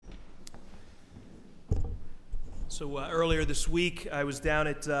So earlier this week, I was down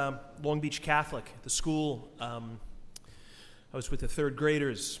at Long Beach Catholic, the school. I was with the third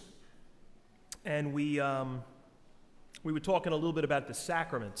graders, and we were talking a little bit about the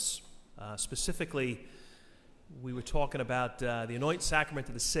sacraments. Specifically, we were talking about the sacrament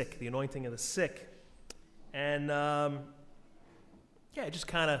of the sick, the anointing of the sick, and just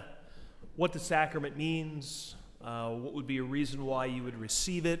kind of what the sacrament means, what would be a reason why you would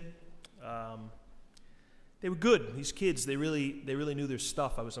receive it. They were good. These kids, they really knew their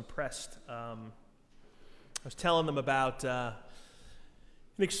stuff. I was impressed. I was telling them about an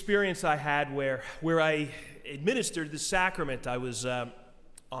experience I had where I administered the sacrament. I was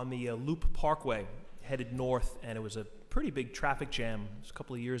on the Loop Parkway, headed north, and it was a pretty big traffic jam. It was a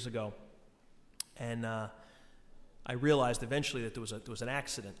couple of years ago, and I realized eventually that there was an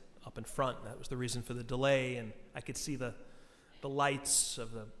accident up in front. That was the reason for the delay, and I could see the lights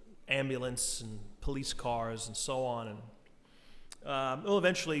of the ambulance and police cars and so on, and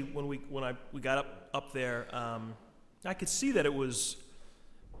eventually when we got up there, I could see that it was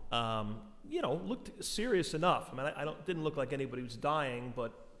looked serious enough. I mean, didn't look like anybody was dying,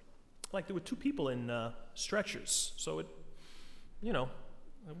 but like there were two people in stretchers, so it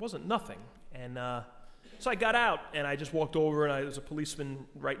wasn't nothing. And so I got out and I just walked over, and there was a policeman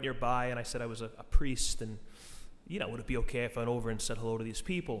right nearby, and I said I was a priest, and would it be okay if I went over and said hello to these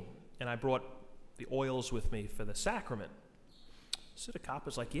people? And I brought the oils with me for the sacrament. So the cop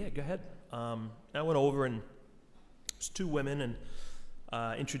was like, yeah, go ahead. And I went over, and it was two women,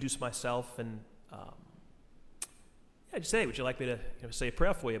 and introduced myself, and I just say, would you like me to say a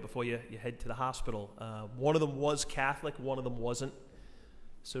prayer for you before you head to the hospital? One of them was Catholic, one of them wasn't.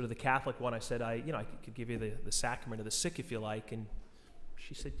 So to the Catholic one, I said, I could give you the sacrament of the sick if you like. And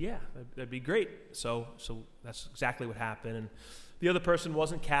she said, yeah, that'd be great. So that's exactly what happened. And the other person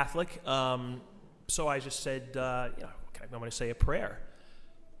wasn't Catholic, so I just said, I'm going to say a prayer.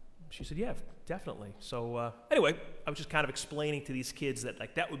 She said, yeah, definitely. So anyway, I was just kind of explaining to these kids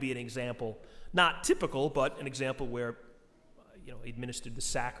that would be an example, not typical, but an example where he administered the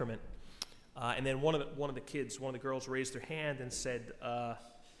sacrament. And then one of the girls raised her hand and said,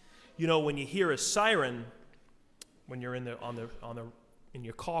 when you hear a siren, when you're in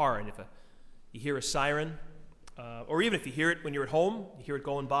your car, and if you hear a siren, or even if you hear it when you're at home, you hear it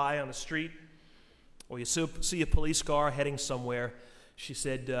going by on the street, or you see a police car heading somewhere, she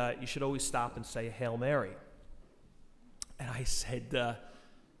said, you should always stop and say a Hail Mary. And I said,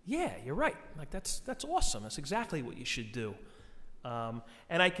 yeah, you're right. Like, that's awesome. That's exactly what you should do.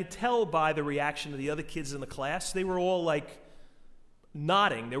 And I could tell by the reaction of the other kids in the class, they were all like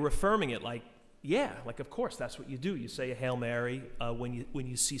nodding. They were affirming it, like, yeah, like of course that's what you do. You say a Hail Mary when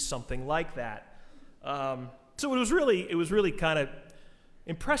you see something like that. So it was really kind of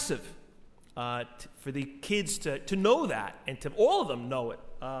impressive for the kids to know that, and to all of them know it.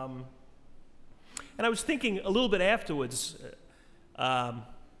 And I was thinking a little bit afterwards, how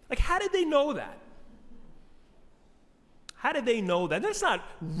did they know that? How did they know that? That's not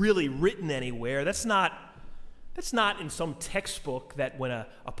really written anywhere. That's not in some textbook that when a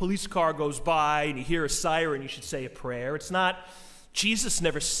police car goes by and you hear a siren, you should say a prayer. It's not, Jesus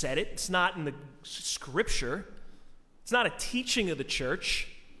never said it. It's not in the scripture. It's not a teaching of the church.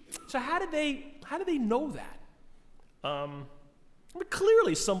 So how did they know that?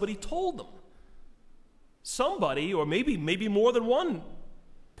 Clearly somebody told them. Somebody, or maybe more than one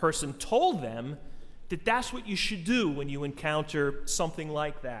person, told them that that's what you should do when you encounter something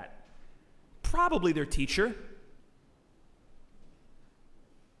like that. Probably their teacher.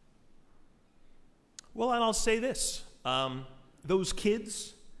 Well, and I'll say this. Those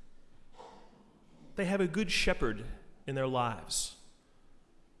kids, they have a good shepherd in their lives.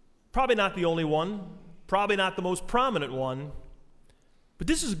 Probably not the only one, probably not the most prominent one, but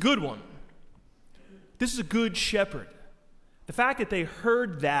this is a good one. This is a good shepherd. The fact that they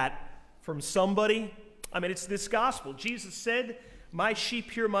heard that from somebody, it's this gospel. Jesus said, my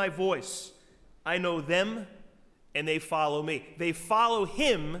sheep hear my voice. I know them, and they follow me. They follow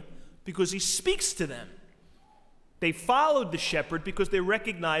him because he speaks to them. They followed the shepherd because they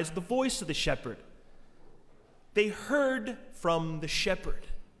recognized the voice of the shepherd. They heard from the shepherd.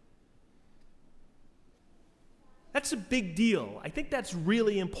 That's a big deal. I think that's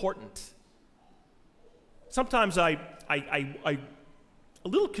really important. Sometimes I'm a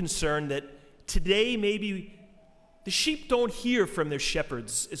little concerned that today maybe the sheep don't hear from their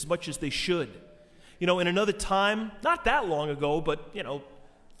shepherds as much as they should. In another time, not that long ago, but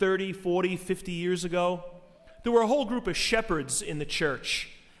 30, 40, 50 years ago, there were a whole group of shepherds in the church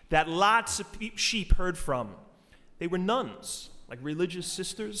that lots of sheep heard from. They were nuns, like religious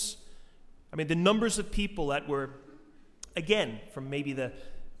sisters. I mean, the numbers of people that were, again, from maybe the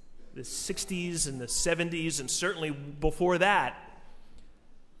 60s and the 70s, and certainly before that,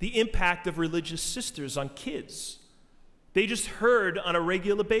 the impact of religious sisters on kids. They just heard on a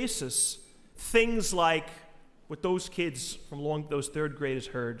regular basis things like what those kids from those third graders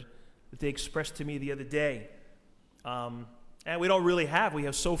heard that they expressed to me the other day. And we don't really we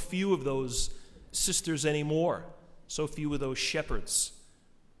have so few of those sisters anymore, so few of those shepherds.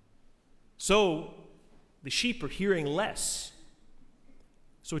 So the sheep are hearing less.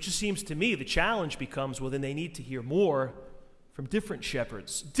 So it just seems to me the challenge becomes, well, then they need to hear more from different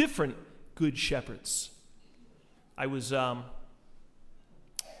shepherds, different good shepherds. I was, I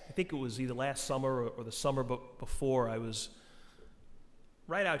think it was either last summer or the summer before, I was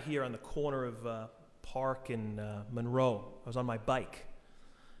right out here on the corner of Park and Monroe. I was on my bike,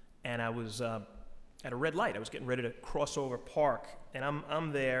 and I was at a red light. I was getting ready to cross over Park, and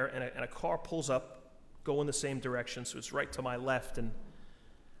I'm there, and a car pulls up, going the same direction, so it's right to my left, and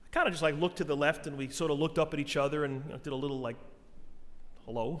I kind of just like looked to the left, and we sort of looked up at each other and did a little like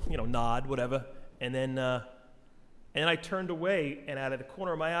hello, nod, whatever, and then I turned away, and out of the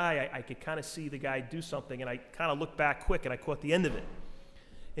corner of my eye, I could kind of see the guy do something, and I kind of looked back quick, and I caught the end of it,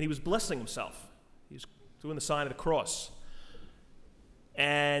 and he was blessing himself. He was doing the sign of the cross.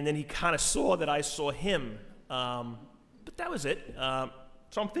 And then he kind of saw that I saw him. But that was it.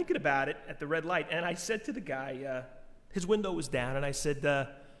 So I'm thinking about it at the red light. And I said to the guy, his window was down, and I said,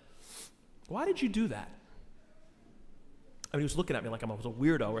 why did you do that? I mean, he was looking at me like I was a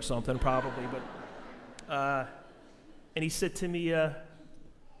weirdo or something, probably. But and he said to me,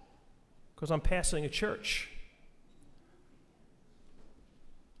 because I'm passing a church.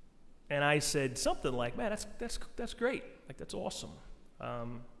 And I said something like, man, that's great. Like, that's awesome.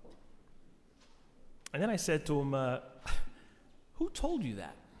 And then I said to him, who told you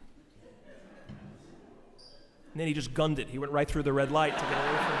that? And then he just gunned it. He went right through the red light to get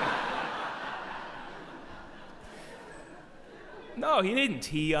away from me. No, he didn't.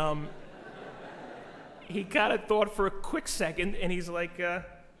 He kind of thought for a quick second, and he's like,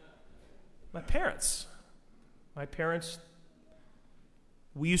 my parents,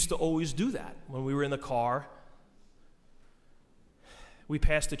 we used to always do that when we were in the car. We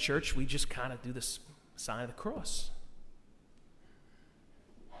passed the church, we just kind of do this sign of the cross.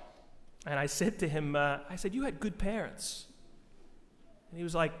 And I said to him, you had good parents. And he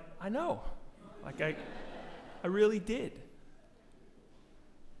was like, I know. Like, I really did.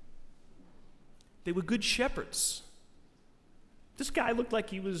 They were good shepherds. This guy looked like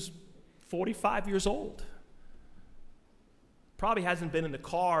he was 45 years old. Probably hasn't been in the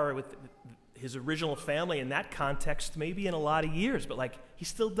car with his original family in that context maybe in a lot of years, but like he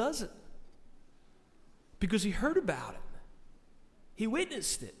still does it because he heard about it. He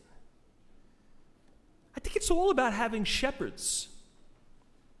witnessed it. I think it's all about having shepherds.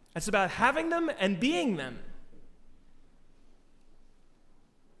 It's about having them and being them.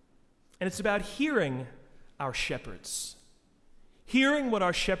 And it's about hearing our shepherds, hearing what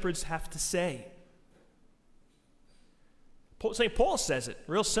our shepherds have to say. St. Paul says it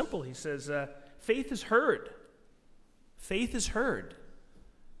real simple. He says, faith is heard. Faith is heard.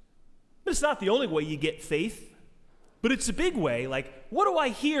 But it's not the only way you get faith, but it's a big way. Like, what do I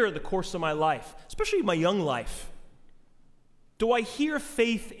hear in the course of my life, especially my young life? Do I hear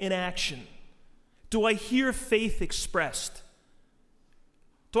faith in action? Do I hear faith expressed?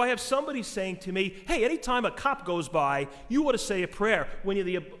 Do I have somebody saying to me, hey, anytime a cop goes by, you ought to say a prayer. When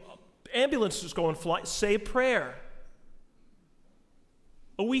the ambulance is going flying, say a prayer.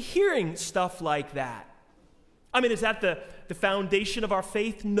 Are we hearing stuff like that? I mean, is that the foundation of our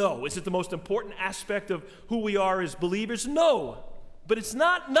faith? No. Is it the most important aspect of who we are as believers? No. But it's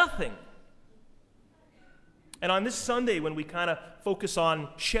not nothing. And on this Sunday, when we kind of focus on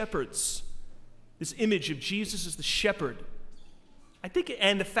shepherds, this image of Jesus as the shepherd, I think,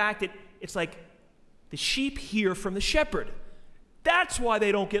 and the fact that it's like the sheep hear from the shepherd. That's why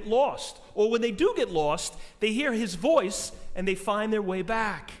they don't get lost. Or when they do get lost, they hear his voice and they find their way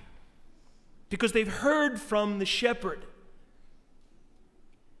back because they've heard from the shepherd.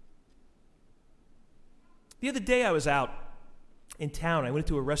 The other day I was out in town. I went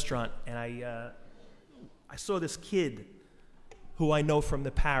to a restaurant and I saw this kid who I know from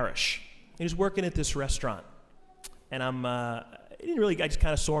the parish. He was working at this restaurant. And I just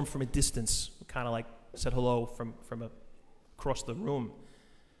kind of saw him from a distance, kind of like said hello from across the room.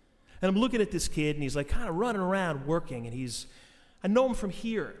 And I'm looking at this kid, and he's like kind of running around working, and I know him from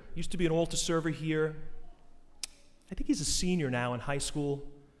here. Used to be an altar server here. I think he's a senior now in high school,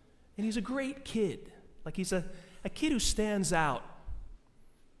 and he's a great kid. Like he's a kid who stands out.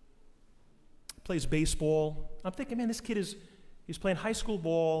 plays baseball. I'm thinking, man, this kid he's playing high school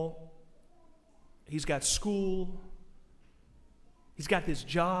ball. He's got school. He's got this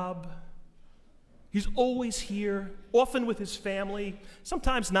job. He's always here, often with his family,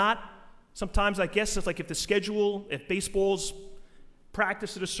 sometimes not. Sometimes I guess it's like if baseball's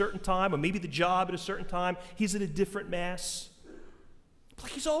practice at a certain time, or maybe the job at a certain time, he's at a different mass.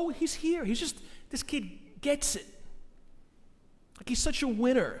 Like he's here. This kid gets it. Like he's such a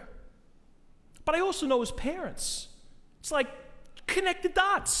winner. But I also know his parents. It's like connect the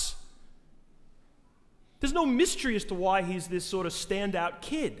dots. There's no mystery as to why he's this sort of standout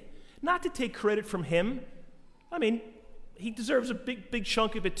kid. Not to take credit from him. I mean, he deserves a big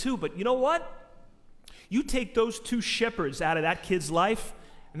chunk of it too, but you know what? You take those two shepherds out of that kid's life,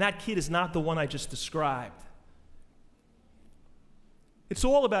 and that kid is not the one I just described. It's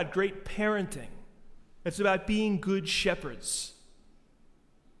all about great parenting. It's about being good shepherds.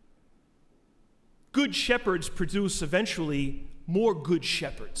 Good shepherds produce eventually more good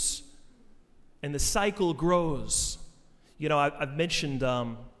shepherds, and the cycle grows. You know, I've mentioned,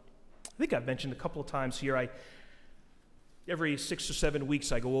 I think I've mentioned a couple of times here, every 6 or 7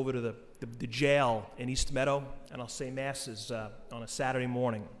 weeks I go over to the jail in East Meadow, and I'll say masses on a Saturday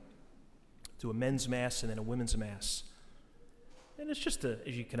morning. Do a men's mass and then a women's mass. And it's just,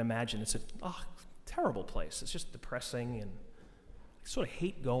 as you can imagine, it's a terrible place. It's just depressing, and I sort of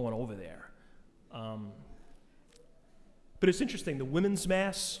hate going over there. But it's interesting, the women's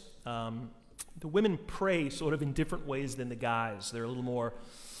mass, the women pray sort of in different ways than the guys. They're a little more,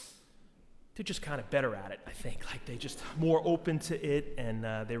 they're just kind of better at it, I think. Like they're just more open to it, and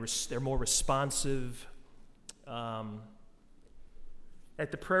they're more responsive. At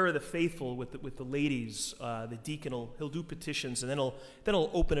the prayer of the faithful with the ladies, the deacon he'll do petitions, and then he'll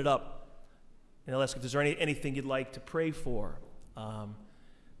open it up, and he'll ask if there's anything you'd like to pray for.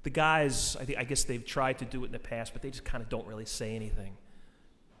 The guys, I guess they've tried to do it in the past, but they just kind of don't really say anything.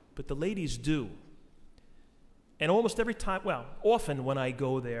 But the ladies do. And almost every time, often when I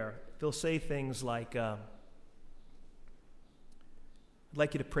go there, they'll say things like, I'd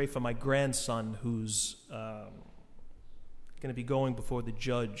like you to pray for my grandson who's going to be going before the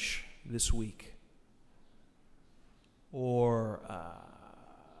judge this week. Or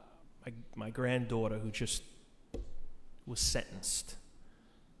my granddaughter who just was sentenced.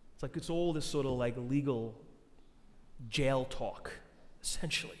 It's all this sort of like legal jail talk,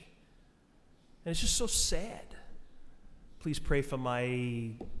 essentially. And it's just so sad. Please pray for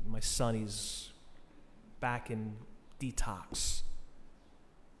my son. He's back in detox.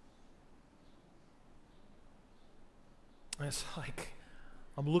 And it's like,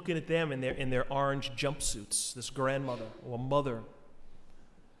 I'm looking at them in their orange jumpsuits, this grandmother or mother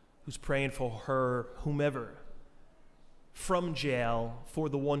who's praying for her, whomever, from jail for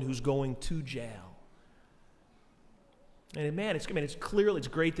the one who's going to jail. And man, it's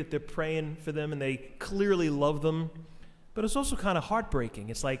great that they're praying for them and they clearly love them, but it's also kind of heartbreaking.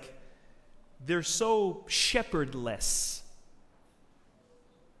 It's like they're so shepherdless.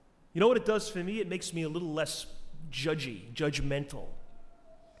 You know what it does for me? It makes me a little less judgmental.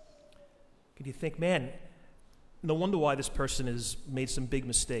 Can you think, man, no wonder why this person has made some big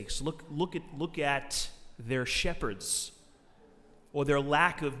mistakes. Look at their shepherds, or their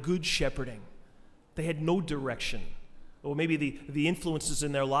lack of good shepherding. They had no direction. Or maybe the influences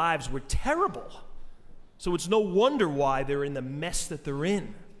in their lives were terrible. So it's no wonder why they're in the mess that they're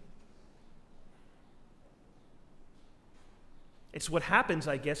in. It's what happens,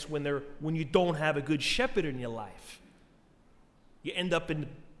 I guess, when you don't have a good shepherd in your life. You end up in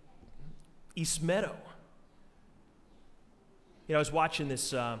East Meadow. You know, I was watching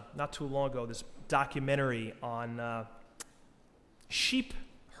this not too long ago, this documentary on sheep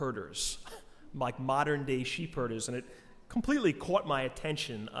herders, like modern day sheep herders, and it completely caught my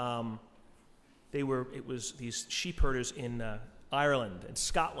attention. It was these sheep herders in Ireland and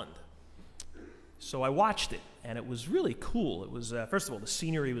Scotland. So I watched it, and it was really cool. It was, first of all, the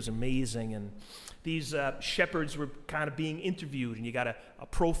scenery was amazing, and these shepherds were kind of being interviewed, and you got a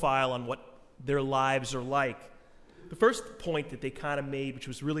profile on what their lives are like. The first point that they kind of made, which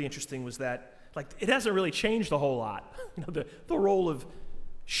was really interesting, was that it hasn't really changed a whole lot. You know, the role of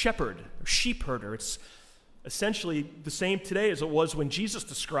shepherd or sheep herder, it's essentially the same today as it was when Jesus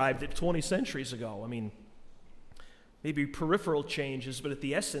described it 20 centuries ago. I mean, maybe peripheral changes, but at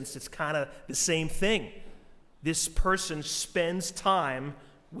the essence, it's kind of the same thing. This person spends time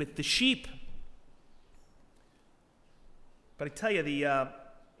with the sheep. But I tell you,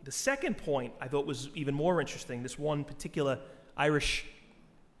 the second point I thought was even more interesting. This one particular Irish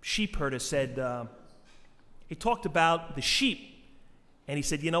sheep herder said, he talked about the sheep, And he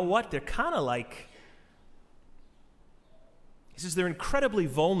said, you know what? They're kind of like, he says, they're incredibly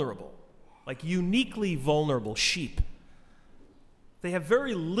vulnerable, like uniquely vulnerable sheep. They have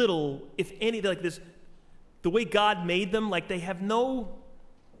very little, if any, like this, the way God made them, like they have no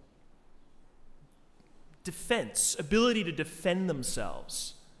defense, ability to defend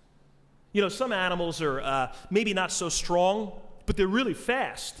themselves. You know, some animals are maybe not so strong, but they're really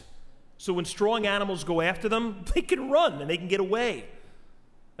fast. So when strong animals go after them, they can run and they can get away.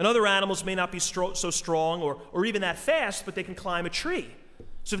 And other animals may not be so strong or even that fast, but they can climb a tree.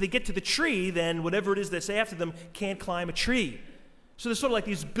 So if they get to the tree, then whatever it is that's after them can't climb a tree. So there's sort of like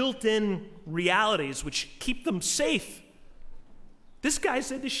these built-in realities which keep them safe. This guy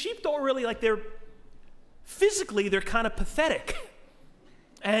said the sheep don't really, like physically they're kind of pathetic.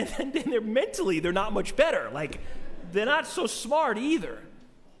 And then they're not much better. Like, they're not so smart either.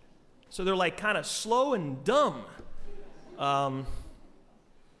 So they're like kind of slow and dumb.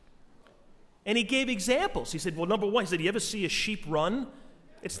 And he gave examples. He said, well, number one, he said, you ever see a sheep run?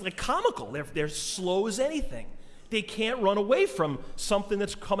 It's like comical. They're slow as anything. They can't run away from something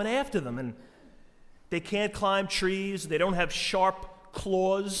that's coming after them. And they can't climb trees. They don't have sharp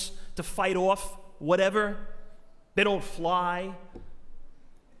claws to fight off whatever. They don't fly.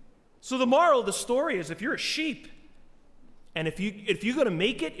 So the moral of the story is, if you're a sheep, and if you're going to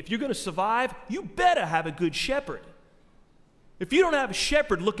make it, if you're going to survive, you better have a good shepherd. If you don't have a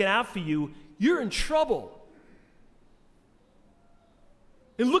shepherd looking out for you, you're in trouble.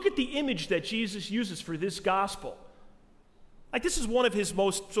 And look at the image that Jesus uses for this gospel. Like, this is one of his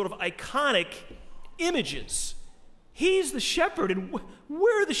most sort of iconic images. He's the shepherd, and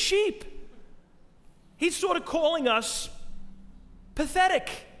we're the sheep. He's sort of calling us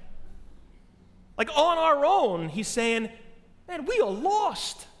pathetic. Like, on our own, he's saying, man, we are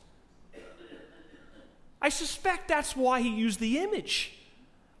lost. I suspect that's why he used the image.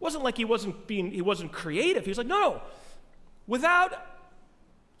 It wasn't like he wasn't creative. He was like, no, without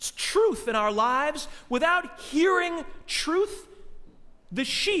truth in our lives, without hearing truth, the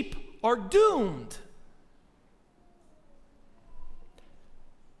sheep are doomed.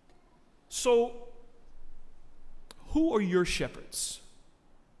 So, who are your shepherds?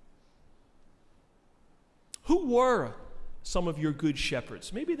 Who were some of your good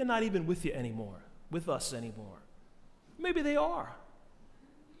shepherds? Maybe they're not even with you anymore, with us anymore. Maybe they are.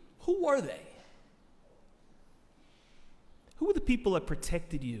 Who were they? Who were the people that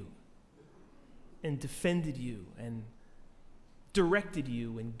protected you and defended you and directed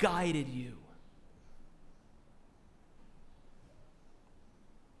you and guided you?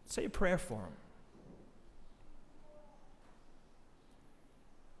 Say a prayer for them.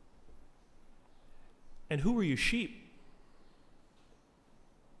 And who are your sheep?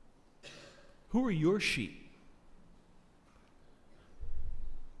 Who are your sheep?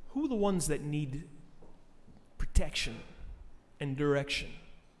 Who are the ones that need protection and direction?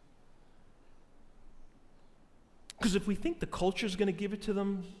 Because if we think the culture is going to give it to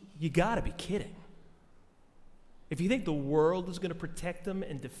them, you got to be kidding. If you think the world is going to protect them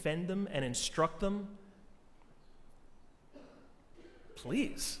and defend them and instruct them,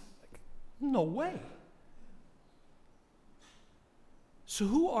 please, no way. So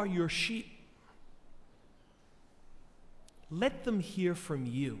who are your sheep? Let them hear from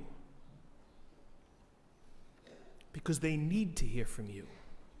you, because they need to hear from you.